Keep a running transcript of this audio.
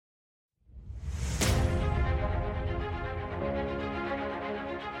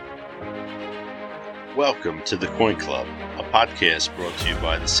Welcome to the Coin Club, a podcast brought to you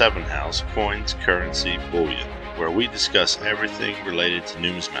by the Seven House Coins, Currency, Bullion, where we discuss everything related to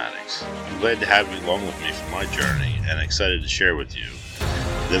numismatics. I'm glad to have you along with me for my journey and excited to share with you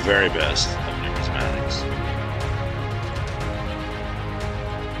the very best of numismatics.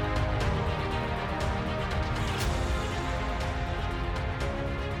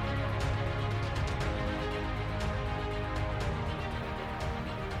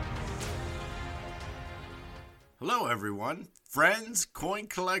 Hello everyone, friends, coin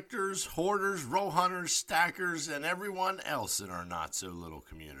collectors, hoarders, roll hunters, stackers, and everyone else in our not-so-little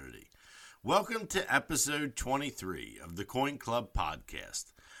community. Welcome to episode 23 of the Coin Club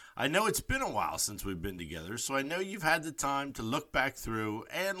podcast. I know it's been a while since we've been together, so I know you've had the time to look back through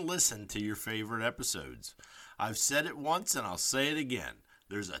and listen to your favorite episodes. I've said it once and I'll say it again.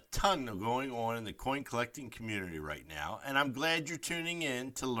 There's a ton going on in the coin collecting community right now, and I'm glad you're tuning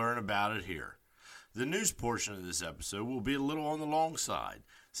in to learn about it here. The news portion of this episode will be a little on the long side.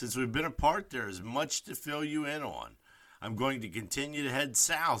 Since we've been apart, there is much to fill you in on. I'm going to continue to head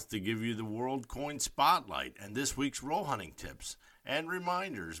south to give you the World Coin Spotlight, and this week's roll hunting tips and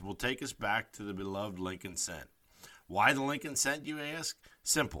reminders will take us back to the beloved Lincoln Cent. Why the Lincoln Cent, you ask?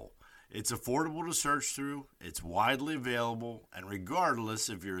 Simple. It's affordable to search through, it's widely available, and regardless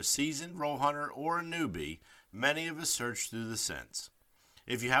if you're a seasoned roll hunter or a newbie, many of us search through the cents.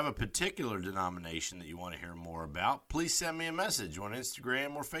 If you have a particular denomination that you want to hear more about, please send me a message on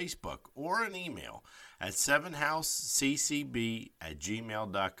Instagram or Facebook or an email at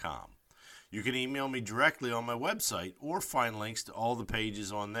 7houseccb@gmail.com. You can email me directly on my website or find links to all the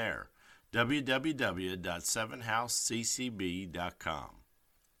pages on there, www.7houseccb.com.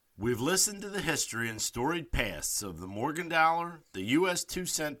 We've listened to the history and storied pasts of the Morgan dollar, the U.S.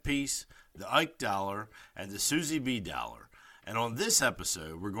 2-cent piece, the Ike dollar, and the Susie B dollar. And on this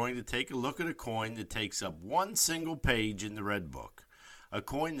episode, we're going to take a look at a coin that takes up one single page in the Red Book. A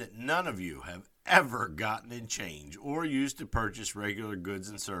coin that none of you have ever gotten in change or used to purchase regular goods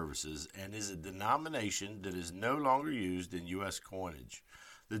and services, and is a denomination that is no longer used in U.S. coinage.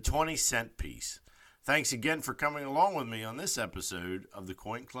 The 20-cent piece. Thanks again for coming along with me on this episode of the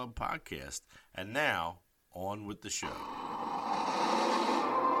Coin Club podcast. And now, on with the show.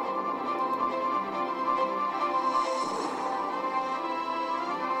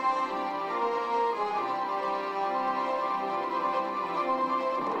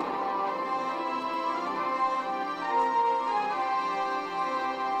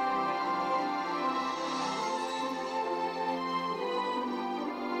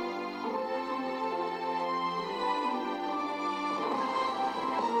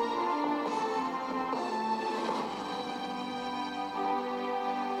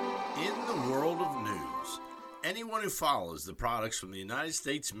 Anyone who follows the products from the United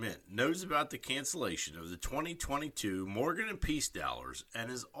States Mint knows about the cancellation of the 2022 Morgan & Peace dollars and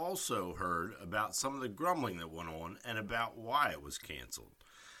has also heard about some of the grumbling that went on and about why it was canceled.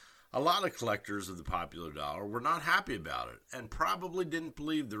 A lot of collectors of the popular dollar were not happy about it and probably didn't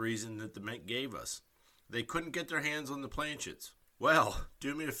believe the reason that the Mint gave us. They couldn't get their hands on the planchets. Well,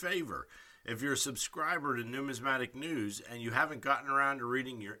 do me a favor. If you're a subscriber to Numismatic News and you haven't gotten around to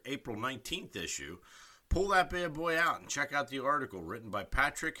reading your April 19th issue, pull that bad boy out and check out the article written by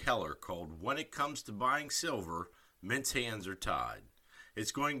Patrick Heller called When It Comes to Buying Silver, Mint's Hands Are Tied.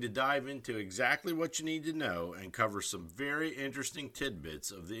 It's going to dive into exactly what you need to know and cover some very interesting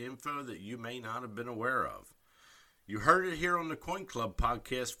tidbits of the info that you may not have been aware of. You heard it here on the Coin Club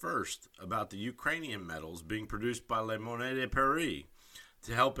podcast first about the Ukrainian metals being produced by Le Monnaie de Paris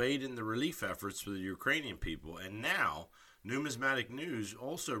to help aid in the relief efforts for the Ukrainian people, and now Numismatic News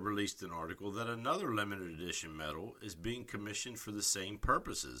also released an article that another limited edition metal is being commissioned for the same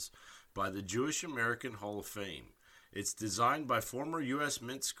purposes by the Jewish American Hall of Fame. It's designed by former U.S.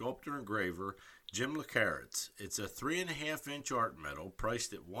 Mint sculptor and engraver Jim Lekaritz. It's a 3.5-inch art metal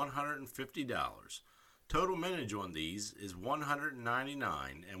priced at $150. Total mintage on these is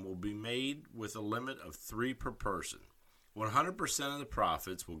 $199 and will be made with a limit of 3 per person. 100% of the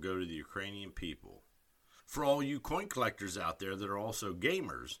profits will go to the Ukrainian people. For all you coin collectors out there that are also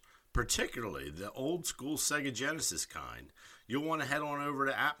gamers, particularly the old school Sega Genesis kind, you'll want to head on over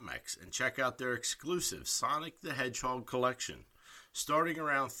to APMEX and check out their exclusive Sonic the Hedgehog collection. Starting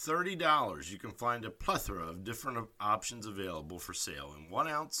around $30, you can find a plethora of different options available for sale in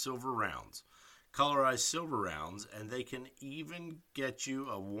 1-ounce silver rounds, colorized silver rounds, and they can even get you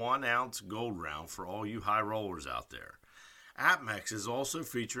a 1-ounce gold round for all you high rollers out there. APMEX is also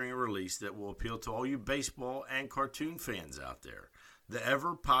featuring a release that will appeal to all you baseball and cartoon fans out there. The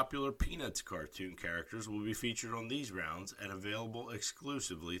ever-popular Peanuts cartoon characters will be featured on these rounds and available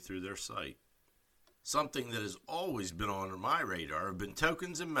exclusively through their site. Something that has always been on my radar have been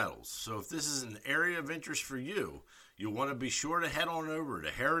tokens and metals, so if this is an area of interest for you, you'll want to be sure to head on over to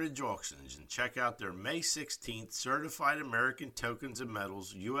Heritage Auctions and check out their May 16th Certified American Tokens and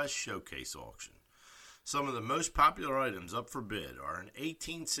Metals U.S. Showcase Auction. Some of the most popular items up for bid are an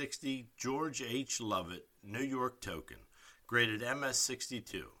 1860 George H. Lovett New York token, graded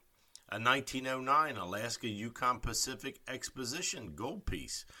MS62, a 1909 Alaska Yukon Pacific Exposition gold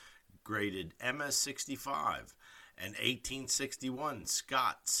piece, graded MS65, an 1861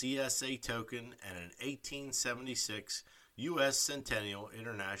 Scott CSA token, and an 1876 U.S. Centennial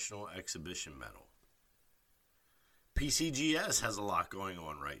International Exhibition medal. PCGS has a lot going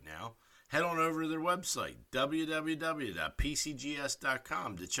on right now. Head on over to their website,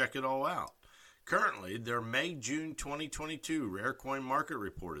 www.pcgs.com, to check it all out. Currently, their May-June 2022 Rare Coin Market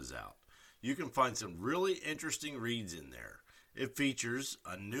Report is out. You can find some really interesting reads in there. It features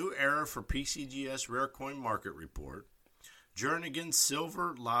a new era for PCGS Rare Coin Market Report, Jernigan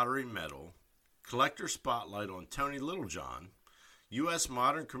Silver Lottery Medal, Collector Spotlight on Tony Littlejohn, U.S.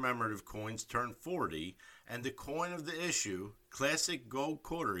 Modern Commemorative Coins Turn 40, and the Coin of the Issue, Classic Gold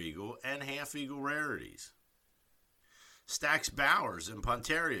Quarter Eagle and Half Eagle Rarities. Stax Bowers and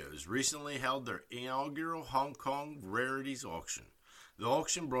Ponterios recently held their inaugural Hong Kong Rarities Auction. The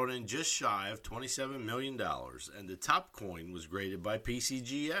auction brought in just shy of $27 million, and the top coin was graded by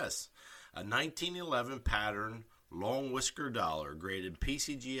PCGS, a 1911 pattern long whisker dollar graded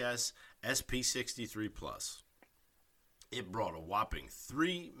PCGS SP63+. It brought a whopping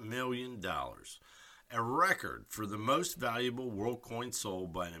 $3 million, a record for the most valuable world coin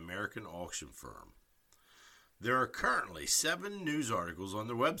sold by an American auction firm. There are currently 7 news articles on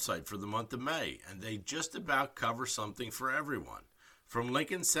their website for the month of May, and they just about cover something for everyone. From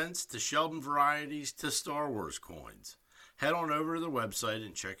Lincoln Cents to Sheldon Varieties to Star Wars coins. Head on over to the website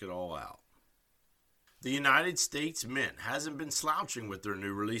and check it all out. The United States Mint hasn't been slouching with their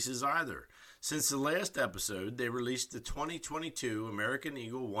new releases either. Since the last episode, they released the 2022 American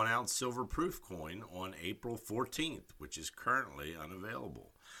Eagle 1-ounce silver proof coin on April 14th, which is currently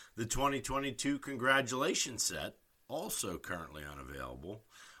unavailable. The 2022 Congratulations set, also currently unavailable,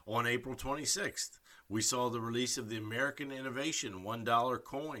 on April 26th. We saw the release of the American Innovation $1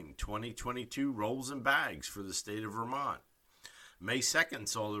 coin 2022 rolls and bags for the state of Vermont. May 2nd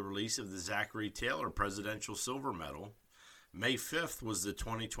saw the release of the Zachary Taylor Presidential Silver Medal. May 5th was the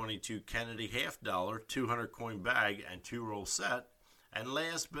 2022 Kennedy $1/2 200 coin bag and 2-roll set. And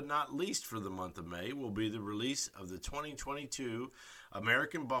last but not least for the month of May will be the release of the 2022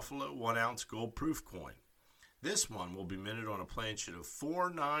 American Buffalo 1-ounce gold proof coin. This one will be minted on a planchet of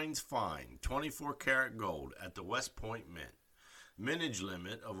 4 9s fine, 24-karat gold at the West Point Mint. Mintage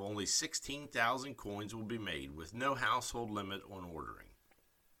limit of only 16,000 coins will be made with no household limit on ordering.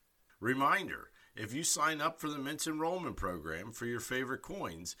 Reminder, if you sign up for the Mint's enrollment program for your favorite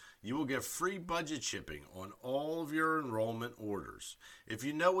coins, you will get free budget shipping on all of your enrollment orders. If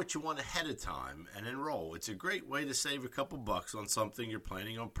you know what you want ahead of time and enroll, it's a great way to save a couple bucks on something you're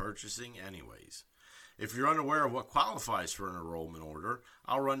planning on purchasing anyways. If you're unaware of what qualifies for an enrollment order,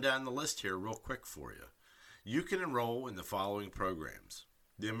 I'll run down the list here real quick for you. You can enroll in the following programs: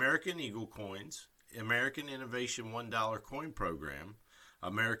 the American Eagle Coins, American Innovation $1 Coin Program,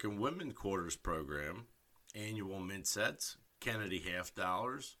 American Women Quarters Program, Annual Mint Sets, Kennedy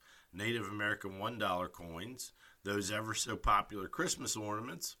 $1/2, Native American $1 coins, those ever so popular Christmas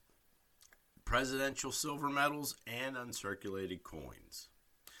ornaments, presidential silver medals, and uncirculated coins.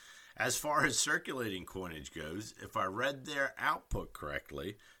 As far as circulating coinage goes, if I read their output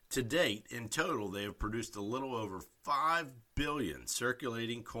correctly, to date, in total, they have produced a little over 5 billion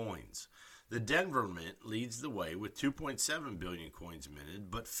circulating coins. The Denver Mint leads the way with 2.7 billion coins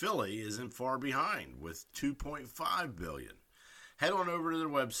minted, but Philly isn't far behind with 2.5 billion. Head on over to their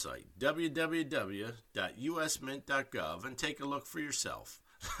website, www.usmint.gov, and take a look for yourself.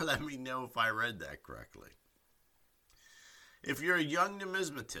 Let me know if I read that correctly. If you're a young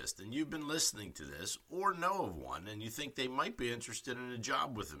numismatist and you've been listening to this or know of one and you think they might be interested in a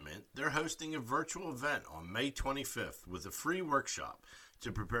job with the Mint, they're hosting a virtual event on May 25th with a free workshop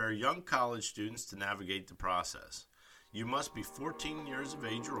to prepare young college students to navigate the process. You must be 14 years of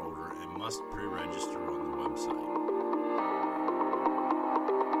age or older and must pre-register on the website.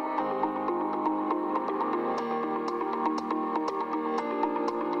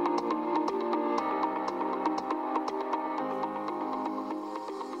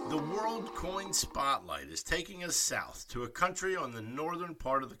 The World Coin Spotlight is taking us south to a country on the northern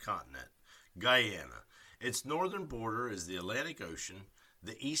part of the continent, Guyana. Its northern border is the Atlantic Ocean,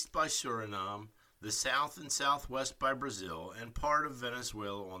 the east by Suriname, the south and southwest by Brazil, and part of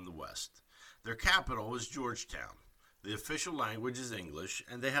Venezuela on the west. Their capital is Georgetown. The official language is English,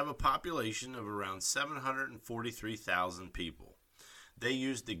 and they have a population of around 743,000 people. They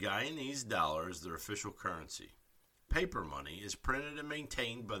use the Guyanese dollar as their official currency. Paper money is printed and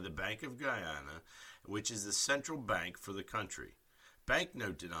maintained by the Bank of Guyana, which is the central bank for the country.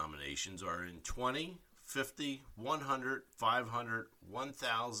 Banknote denominations are in 20, 50, 100, 500,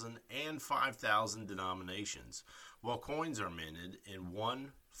 1,000, and 5,000 denominations, while coins are minted in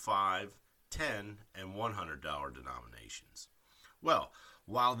 1, 5, 10, and $100 denominations. Well,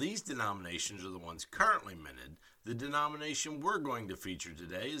 while these denominations are the ones currently minted, the denomination we're going to feature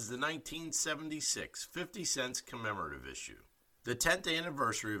today is the 1976 50 cents commemorative issue, the 10th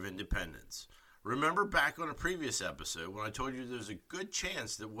anniversary of independence. Remember back on a previous episode when I told you there's a good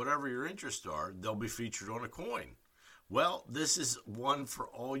chance that whatever your interests are, they'll be featured on a coin? Well, this is one for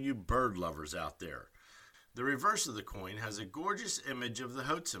all you bird lovers out there. The reverse of the coin has a gorgeous image of the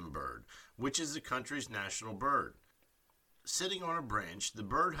Hoatzin bird, which is the country's national bird. Sitting on a branch, the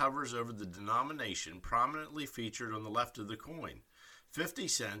bird hovers over the denomination prominently featured on the left of the coin, 50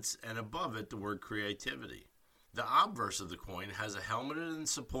 cents, and above it the word creativity. The obverse of the coin has a helmeted and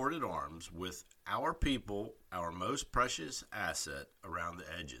supported arms with "Our people, our most precious asset" around the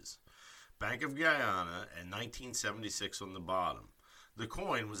edges. Bank of Guyana and 1976 on the bottom. The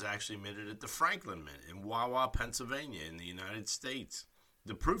coin was actually minted at the Franklin Mint in Wawa, Pennsylvania in the United States.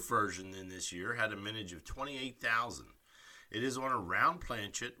 The proof version in this year had a mintage of 28,000. It is on a round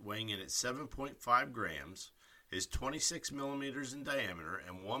planchet weighing in at 7.5 grams, is 26 millimeters in diameter,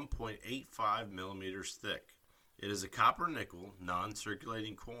 and 1.85 millimeters thick. It is a copper nickel,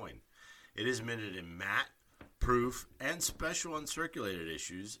 non-circulating coin. It is minted in matte, proof, and special uncirculated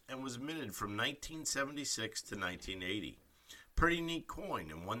issues, and was minted from 1976 to 1980. Pretty neat coin,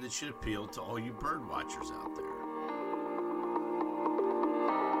 and one that should appeal to all you bird watchers out there.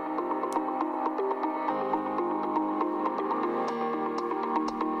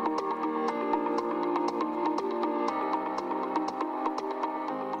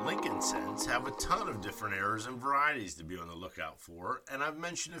 Lincoln cents have a ton of different errors and varieties to be on the lookout for, and I've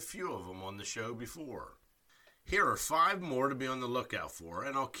mentioned a few of them on the show before. Here are 5 more to be on the lookout for,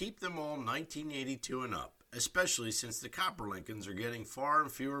 and I'll keep them all 1982 and up, especially since the copper Lincolns are getting far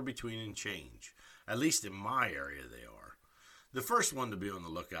and fewer between in change. At least in my area they are. The first one to be on the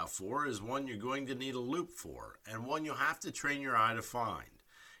lookout for is one you're going to need a loop for, and one you'll have to train your eye to find.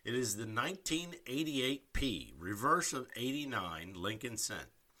 It is the 1988P, reverse of 89 Lincoln cent.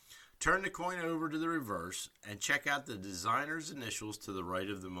 Turn the coin over to the reverse and check out the designer's initials to the right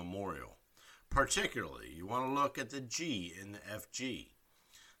of the memorial. Particularly, you want to look at the G in the FG.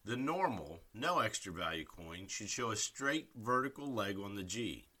 The normal, no extra value coin should show a straight vertical leg on the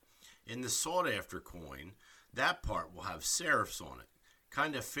G. In the sought after coin, that part will have serifs on it.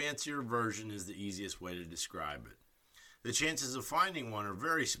 Kind of fancier version is the easiest way to describe it. The chances of finding one are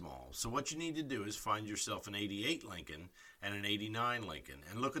very small, so what you need to do is find yourself an 88 Lincoln and an 89 Lincoln,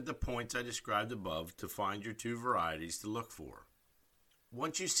 and look at the points I described above to find your 2 varieties to look for.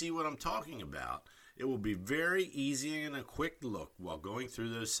 Once you see what I'm talking about, it will be very easy and a quick look while going through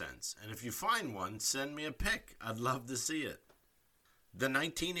those cents, and if you find one, send me a pic. I'd love to see it. The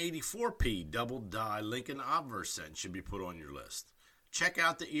 1984P double die Lincoln obverse cent should be put on your list. Check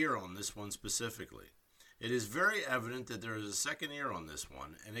out the ear on this one specifically. It is very evident that there is a second ear on this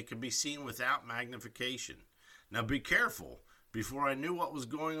one, and it can be seen without magnification. Now be careful. Before I knew what was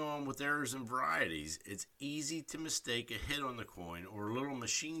going on with errors and varieties, it's easy to mistake a hit on the coin or a little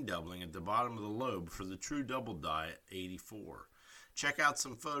machine doubling at the bottom of the lobe for the true double die 84. Check out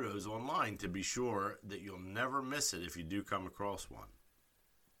some photos online to be sure that you'll never miss it if you do come across one.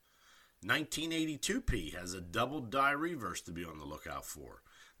 1982P has a double die reverse to be on the lookout for.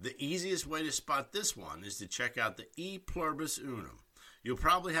 The easiest way to spot this one is to check out the E pluribus unum. You'll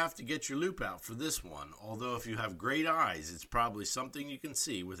probably have to get your loop out for this one, although if you have great eyes, it's probably something you can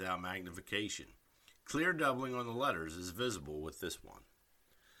see without magnification. Clear doubling on the letters is visible with this one.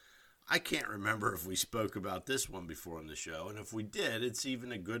 I can't remember if we spoke about this one before on the show, and if we did, it's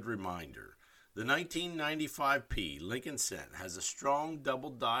even a good reminder. The 1995P Lincoln cent has a strong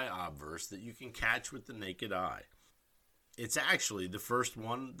double die obverse that you can catch with the naked eye. It's actually the first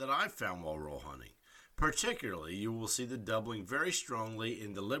one that I've found while roll hunting. Particularly, you will see the doubling very strongly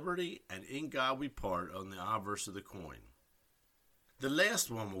in the Liberty and Ingawi part on the obverse of the coin. The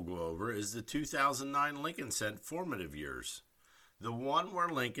last one we'll go over is the 2009 Lincoln cent formative years, the one where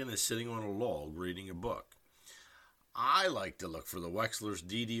Lincoln is sitting on a log reading a book. I like to look for the Wexler's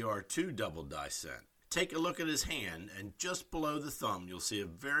DDR2 double die cent. Take a look at his hand, and just below the thumb you'll see a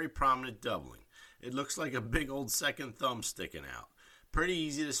very prominent doubling. It looks like a big old second thumb sticking out. Pretty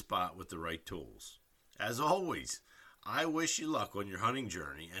easy to spot with the right tools. As always, I wish you luck on your hunting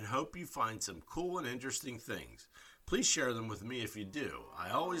journey and hope you find some cool and interesting things. Please share them with me if you do. I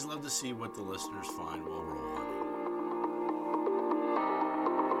always love to see what the listeners find while we're hunting.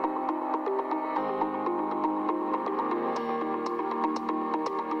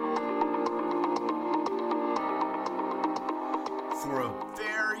 For a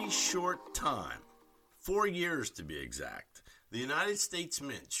very short time, 4 years to be exact, the United States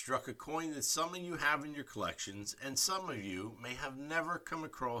Mint struck a coin that some of you have in your collections and some of you may have never come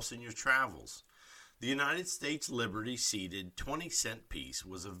across in your travels. The United States Liberty seeded 20-cent piece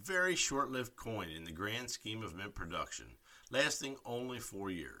was a very short-lived coin in the grand scheme of mint production, lasting only 4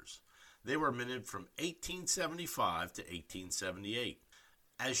 years. They were minted from 1875 to 1878.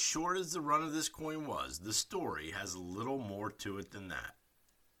 As short as the run of this coin was, the story has a little more to it than that.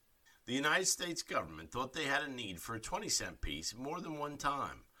 The United States government thought they had a need for a 20-cent piece more than one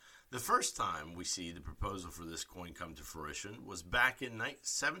time. The first time we see the proposal for this coin come to fruition was back in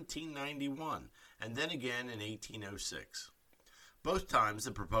 1791, and then again in 1806. Both times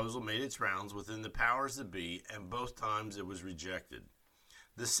the proposal made its rounds within the powers that be, and both times it was rejected.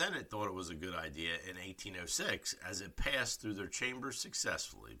 The Senate thought it was a good idea in 1806 as it passed through their chambers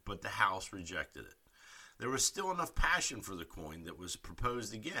successfully, but the House rejected it. There was still enough passion for the coin that was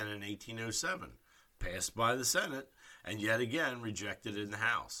proposed again in 1807, passed by the Senate, and yet again rejected in the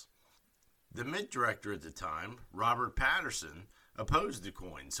House. The Mint director at the time, Robert Patterson, opposed the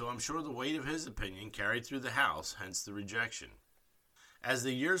coin, so I'm sure the weight of his opinion carried through the House, hence the rejection. As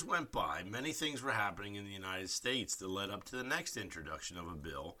the years went by, many things were happening in the United States that led up to the next introduction of a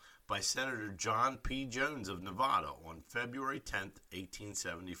bill by Senator John P. Jones of Nevada on February 10,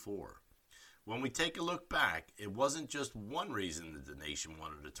 1874. When we take a look back, it wasn't just one reason that the nation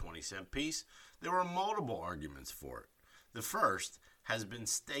wanted a 20-cent piece. There were multiple arguments for it. The first has been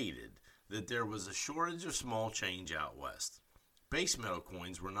stated that there was a shortage of small change out west. Base metal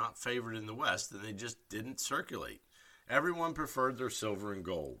coins were not favored in the West, and they just didn't circulate. Everyone preferred their silver and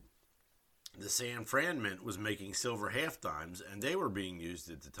gold. The San Fran Mint was making silver half-dimes, and they were being used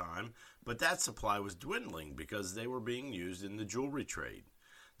at the time, but that supply was dwindling because they were being used in the jewelry trade.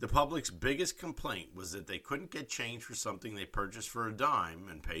 The public's biggest complaint was that they couldn't get change for something they purchased for a dime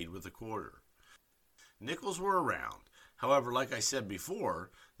and paid with a quarter. Nickels were around. However, like I said before,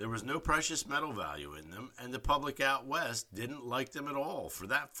 there was no precious metal value in them, and the public out west didn't like them at all for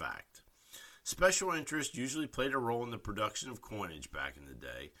that fact. Special interest usually played a role in the production of coinage back in the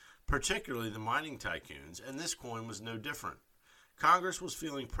day, particularly the mining tycoons, and this coin was no different. Congress was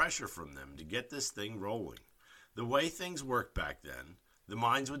feeling pressure from them to get this thing rolling. The way things worked back then, the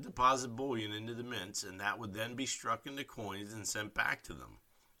mines would deposit bullion into the mints, and that would then be struck into coins and sent back to them.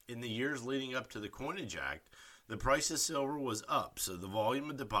 In the years leading up to the Coinage Act, the price of silver was up, so the volume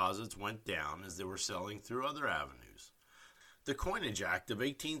of deposits went down as they were selling through other avenues. The Coinage Act of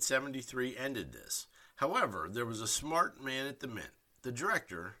 1873 ended this. However, there was a smart man at the mint, the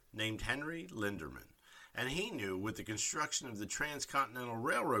director, named Henry Linderman, and he knew with the construction of the Transcontinental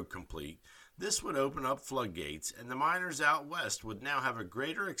Railroad complete, this would open up floodgates, and the miners out west would now have a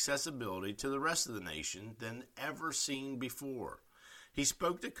greater accessibility to the rest of the nation than ever seen before. He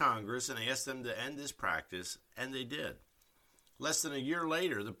spoke to Congress and asked them to end this practice, and they did. Less than a year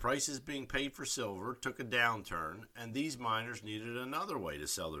later, the prices being paid for silver took a downturn, and these miners needed another way to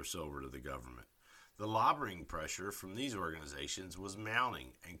sell their silver to the government. The lobbying pressure from these organizations was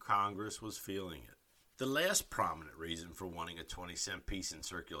mounting, and Congress was feeling it. The last prominent reason for wanting a 20-cent piece in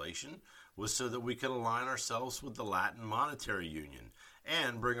circulation was so that we could align ourselves with the Latin Monetary Union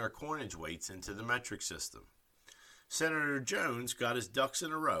and bring our coinage weights into the metric system. Senator Jones got his ducks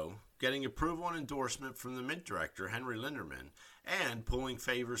in a row, getting approval and endorsement from the Mint director, Henry Linderman, and pulling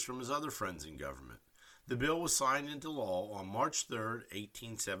favors from his other friends in government. The bill was signed into law on March 3,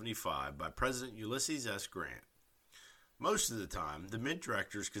 1875 by President Ulysses S. Grant. Most of the time, the Mint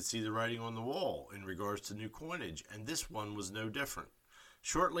directors could see the writing on the wall in regards to new coinage, and this one was no different.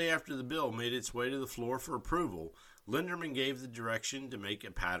 Shortly after the bill made its way to the floor for approval, Linderman gave the direction to make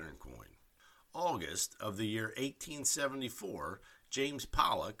a pattern coin. August of the year 1874, James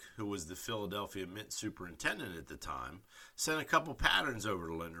Pollock, who was the Philadelphia Mint superintendent at the time, sent a couple patterns over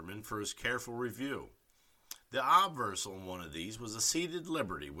to Linderman for his careful review. The obverse on one of these was a seated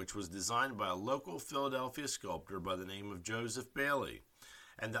Liberty, which was designed by a local Philadelphia sculptor by the name of Joseph Bailey,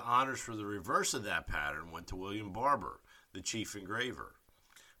 and the honors for the reverse of that pattern went to William Barber, the chief engraver.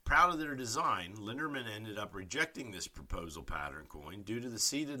 Proud of their design, Linderman ended up rejecting this proposal pattern coin due to the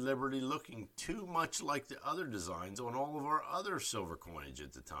seated Liberty looking too much like the other designs on all of our other silver coinage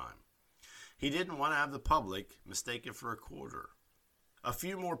at the time. He didn't want to have the public mistake it for a quarter. A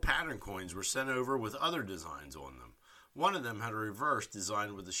few more pattern coins were sent over with other designs on them. One of them had a reverse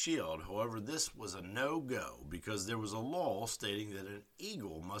designed with a shield. However, this was a no-go because there was a law stating that an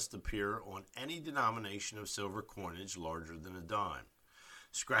eagle must appear on any denomination of silver coinage larger than a dime.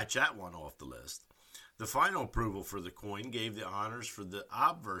 Scratch that one off the list. The final approval for the coin gave the honors for the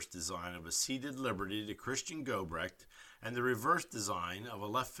obverse design of a seated liberty to Christian Gobrecht and the reverse design of a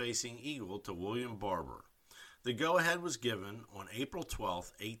left-facing eagle to William Barber. The go-ahead was given on April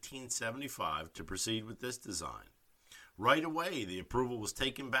 12, 1875 to proceed with this design. Right away, the approval was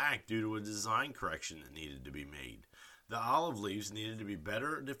taken back due to a design correction that needed to be made. The olive leaves needed to be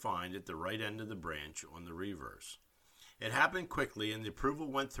better defined at the right end of the branch on the reverse. It happened quickly, and the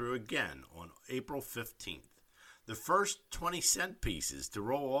approval went through again on April 15th. The first 20-cent pieces to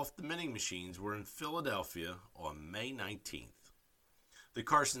roll off the minting machines were in Philadelphia on May 19th. The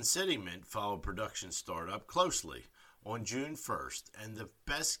Carson City Mint followed production startup closely on June 1st, and the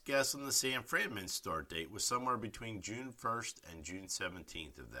best guess on the San Fran Mint start date was somewhere between June 1st and June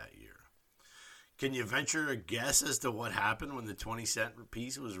 17th of that year. Can you venture a guess as to what happened when the 20-cent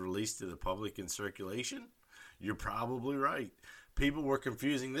piece was released to the public in circulation? You're probably right. People were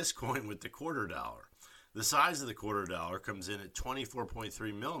confusing this coin with the $quarter dollar. The size of the $quarter dollar comes in at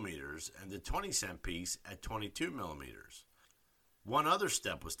 24.3 millimeters and the 20-cent piece at 22 millimeters. One other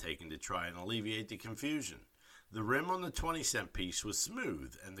step was taken to try and alleviate the confusion. The rim on the 20-cent piece was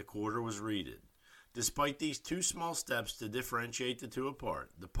smooth and the quarter was reeded. Despite these two small steps to differentiate the two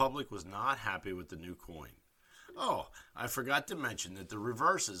apart, the public was not happy with the new coin. Oh, I forgot to mention that the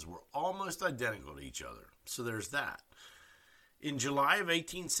reverses were almost identical to each other, so there's that. In July of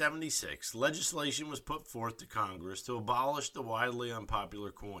 1876, legislation was put forth to Congress to abolish the widely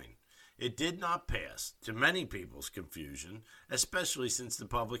unpopular coin. It did not pass, to many people's confusion, especially since the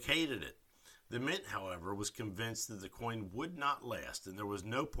public hated it. The Mint, however, was convinced that the coin would not last, and there was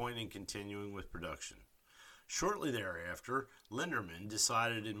no point in continuing with production. Shortly thereafter, Linderman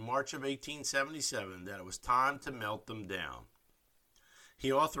decided in March of 1877 that it was time to melt them down.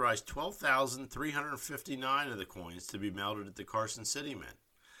 He authorized 12,359 of the coins to be melted at the Carson City Mint.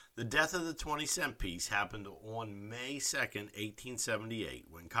 The death of the 20-cent piece happened on May 2, 1878,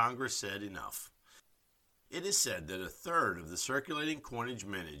 when Congress said enough. It is said that a third of the circulating coinage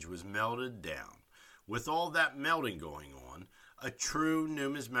mintage was melted down. With all that melting going on, a true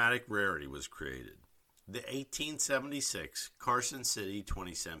numismatic rarity was created. The 1876 Carson City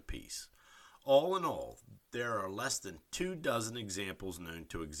 20-cent piece. All in all, there are less than 24 examples known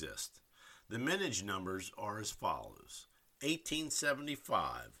to exist. The mintage numbers are as follows.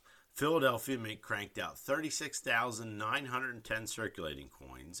 1875, Philadelphia Mint cranked out 36,910 circulating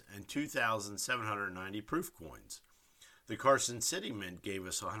coins and 2,790 proof coins. The Carson City Mint gave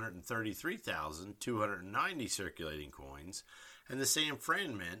us 133,290 circulating coins, and the San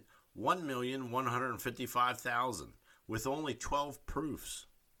Fran Mint 1,155,000 with only 12 proofs.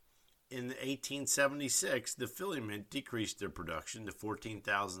 In 1876, the Philly Mint decreased their production to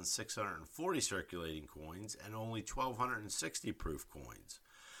 14,640 circulating coins and only 1,260 proof coins.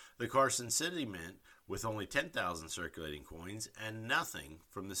 The Carson City Mint with only 10,000 circulating coins and nothing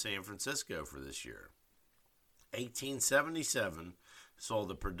from the San Francisco for this year. 1877 saw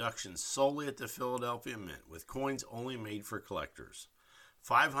the production solely at the Philadelphia Mint with coins only made for collectors.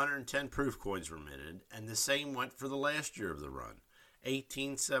 510 proof coins were minted, and the same went for the last year of the run,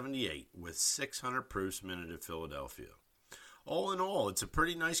 1878, with 600 proofs minted at Philadelphia. All in all, it's a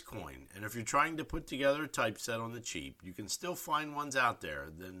pretty nice coin, and if you're trying to put together a typeset on the cheap, you can still find ones out there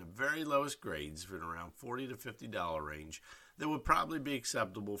that in the very lowest grades for around $40 to $50 range that would probably be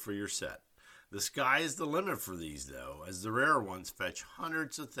acceptable for your set. The sky is the limit for these, though, as the rare ones fetch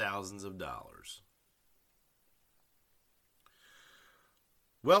hundreds of thousands of dollars.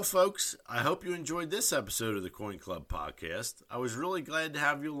 Well, folks, I hope you enjoyed this episode of the Coin Club podcast. I was really glad to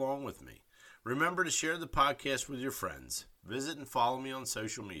have you along with me. Remember to share the podcast with your friends. Visit and follow me on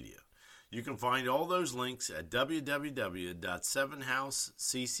social media. You can find all those links at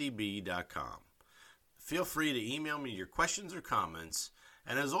www.sevenhouseccb.com. Feel free to email me your questions or comments,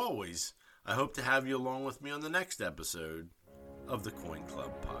 and as always, I hope to have you along with me on the next episode of the Coin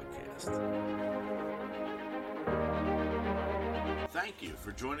Club podcast. Thank you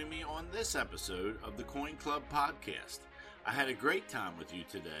for joining me on this episode of the Coin Club podcast. I had a great time with you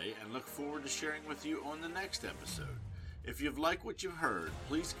today and look forward to sharing with you on the next episode. If you've liked what you've heard,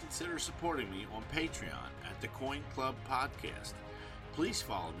 please consider supporting me on Patreon at the Coin Club Podcast. Please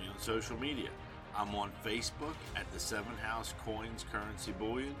follow me on social media. I'm on Facebook at the Seven House Coins Currency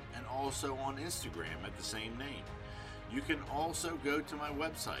Bullion and also on Instagram at the same name. You can also go to my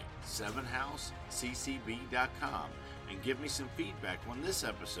website, sevenhouseccb.com, and give me some feedback on this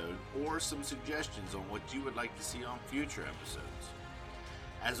episode or some suggestions on what you would like to see on future episodes.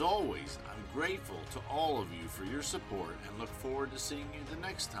 As always, I'm grateful to all of you for your support and look forward to seeing you the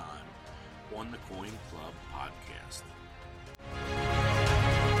next time on the Coin Club Podcast.